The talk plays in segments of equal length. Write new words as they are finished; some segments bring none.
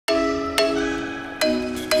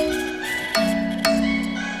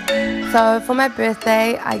So for my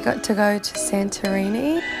birthday, I got to go to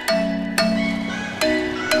Santorini.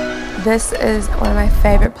 This is one of my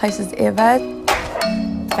favorite places ever.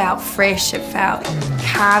 It felt fresh, it felt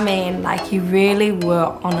calming, like you really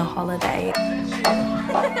were on a holiday.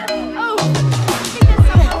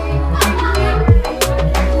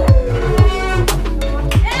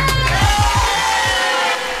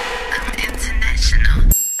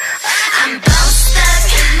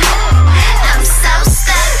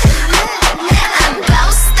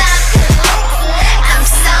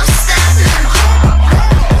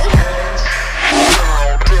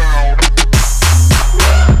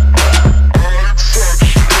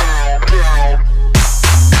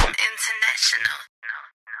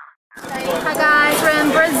 Hi guys, we're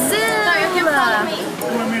in Brazil! No, you can follow me.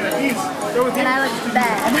 And I look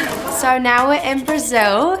bad. So now we're in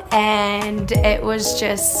Brazil and it was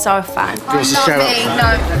just so fun. Oh, not me,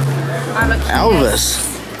 no. I'm a Elvis.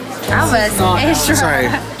 Elvis? Ezra. Sorry.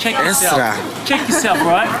 Check yourself. Check yourself,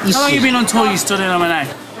 right? How long have you been on tour? You still didn't know my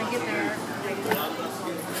name.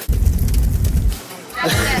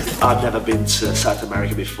 I've never been to South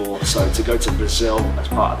America before, so to go to Brazil as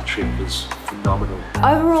part of the trip was phenomenal.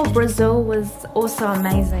 Overall, Brazil was also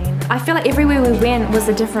amazing. I feel like everywhere we went was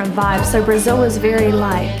a different vibe, so Brazil was very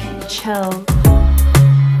like chill.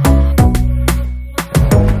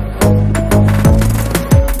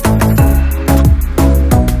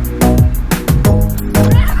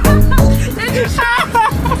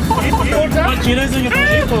 You don't think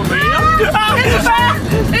it's for real?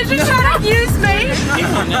 Is she trying to use me?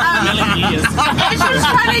 She's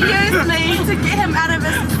trying to use me to get him out of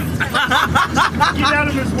his... Get out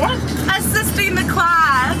of his what? Assisting the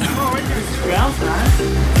class.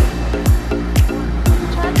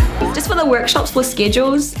 Just for the workshops for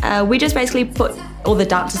schedules, we just basically put all the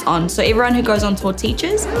dancers on. So everyone who goes on tour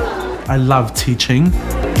teaches. I love teaching.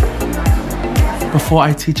 Before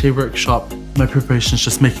I teach a workshop, my preparation is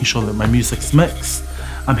just making sure that my music's mixed.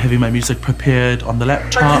 I'm having my music prepared on the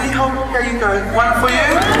laptop. There you go. One for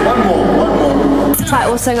you. One more. I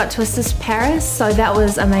also got to assist Parris, so that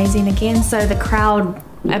was amazing again. So the crowd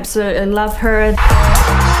absolutely loved her.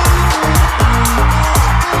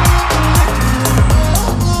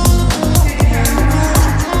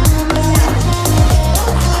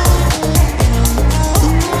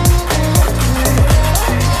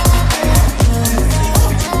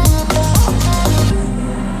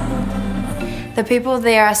 The people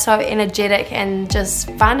there are so energetic and just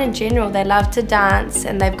fun in general. They love to dance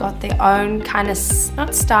and they've got their own kind of,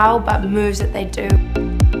 not style, but moves that they do.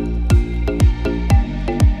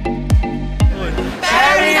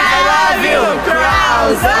 Parri, I love you.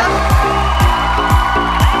 Crownsup.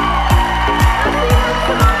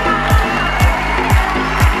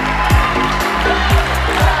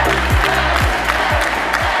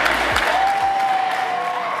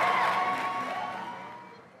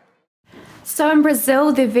 So in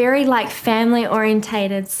Brazil, they're very like family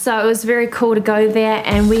orientated. So it was very cool to go there,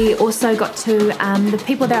 and we also got to, the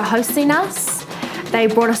people that are hosting us, they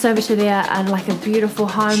brought us over to their like a beautiful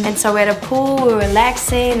home. And so we had a pool, we were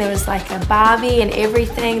relaxing, there was like a Barbie and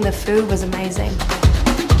everything. The food was amazing.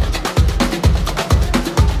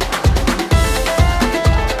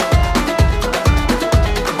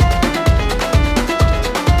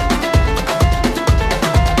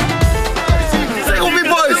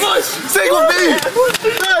 Sing with me!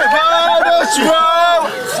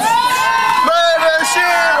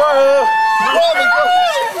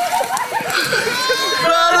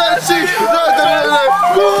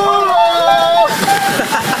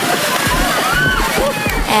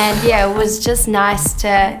 And yeah, it was just nice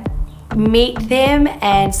to meet them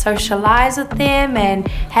and socialize with them and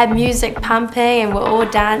have music pumping and we're all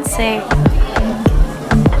dancing.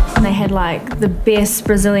 And they had like the best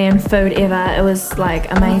Brazilian food ever. It was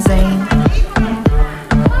like amazing.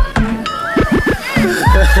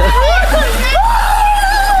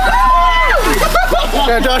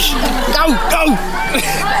 Go Josh! Go! Go!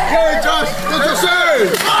 Go Josh!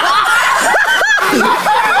 Docoseries!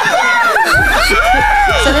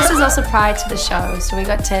 So this was also prior to the show, so we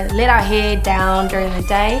got to let our hair down during the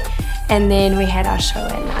day and then we had our show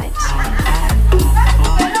at night.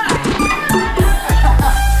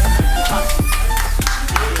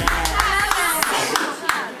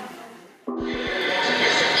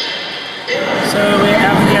 So we're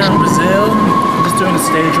out here in Brazil, just doing a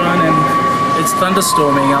stage run, and it's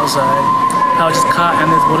thunderstorming outside. I was just cut and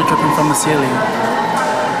there's water dripping from the ceiling.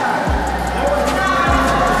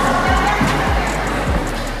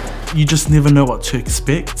 You just never know what to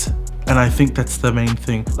expect. And I think that's the main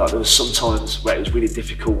thing. Like, there was some times where it was really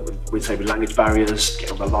difficult with language barriers,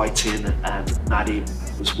 getting the lighting, and Maddie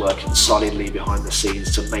was working solidly behind the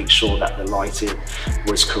scenes to make sure that the lighting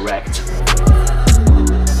was correct.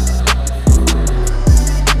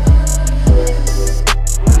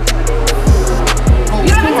 You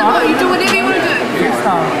don't have to go, you do whatever you want to do.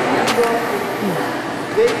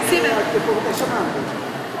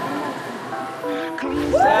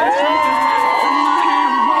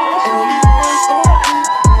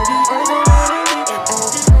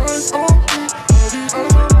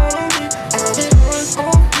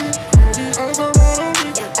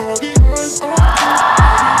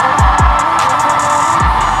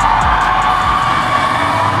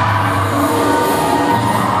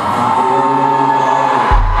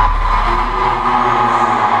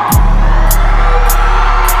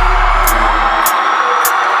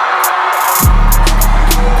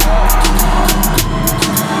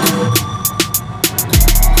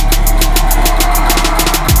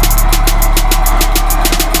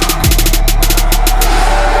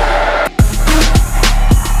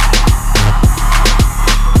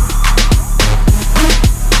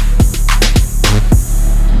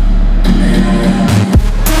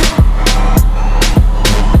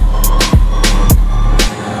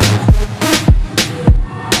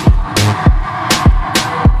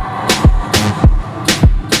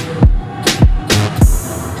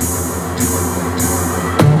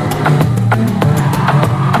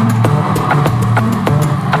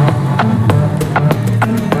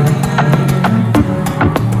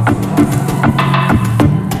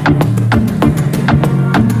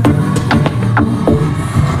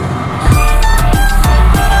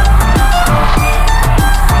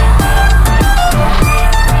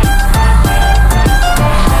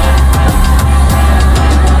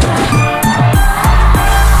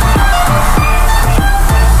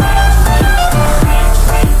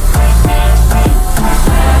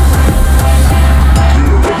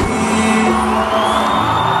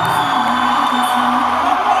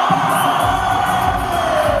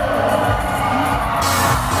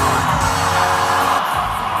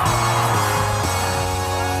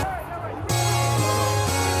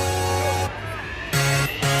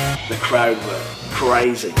 The crowd were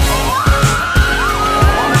crazy.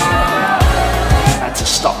 Had to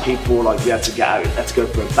stop people, like we had to get out, had to go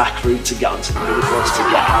for a back route to get onto the minibus to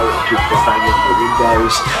get out. People were banging on the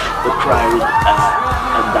windows. The crowd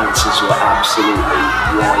and dancers were absolutely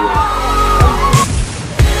wild.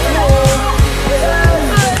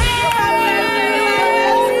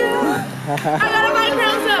 I gotta buy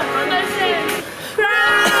crownsup on those things.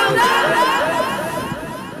 Crownsup!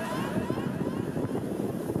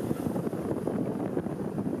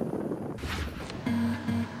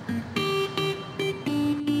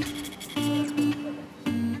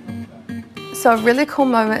 So a really cool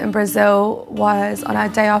moment in Brazil was on our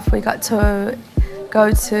day off we got to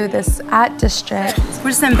go to this art district.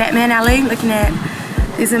 We're just in Batman Alley looking at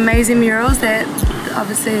these amazing murals that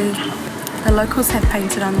obviously the locals have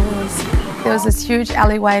painted on the walls. There was this huge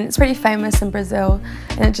alleyway and it's pretty famous in Brazil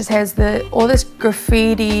and it just has all this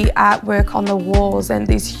graffiti artwork on the walls and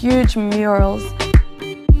these huge murals.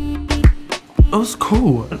 It was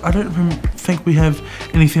cool. I don't think we have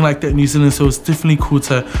anything like that in New Zealand, so it was definitely cool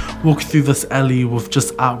to walk through this alley with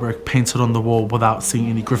just artwork painted on the wall without seeing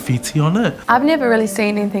any graffiti on it. I've never really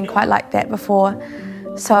seen anything quite like that before,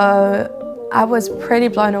 so I was pretty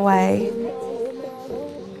blown away.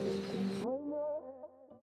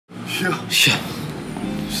 Sure.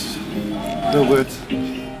 No words.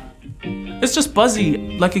 It's just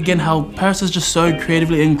buzzy. Like again, how Parris is just so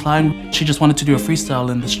creatively inclined. She just wanted to do a freestyle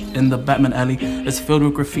in the Batman Alley. It's filled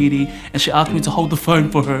with graffiti, and she asked me to hold the phone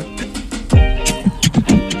for her.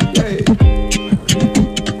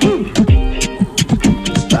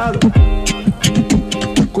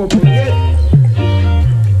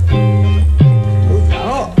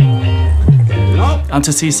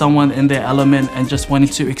 To see someone in their element and just wanting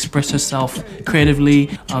to express herself creatively.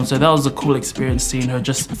 So that was a cool experience, seeing her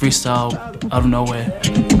just freestyle out of nowhere.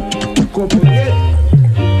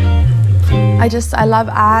 I love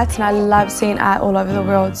art and I love seeing art all over the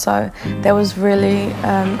world, so that was really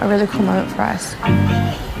a really cool moment for us.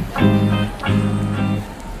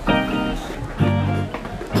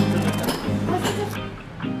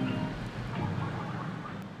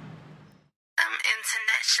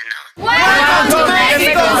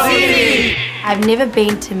 I've never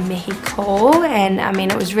been to Mexico, and I mean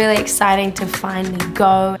it was really exciting to finally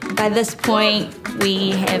go. By this point,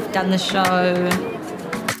 we have done the show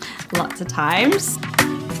lots of times.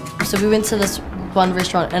 So we went to this one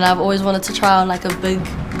restaurant and I've always wanted to try on like a big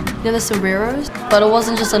you know, the sombreros, but it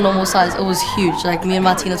wasn't just a normal size, it was huge. Like me and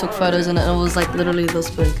Martina took photos in it and it was like literally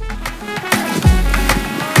this big.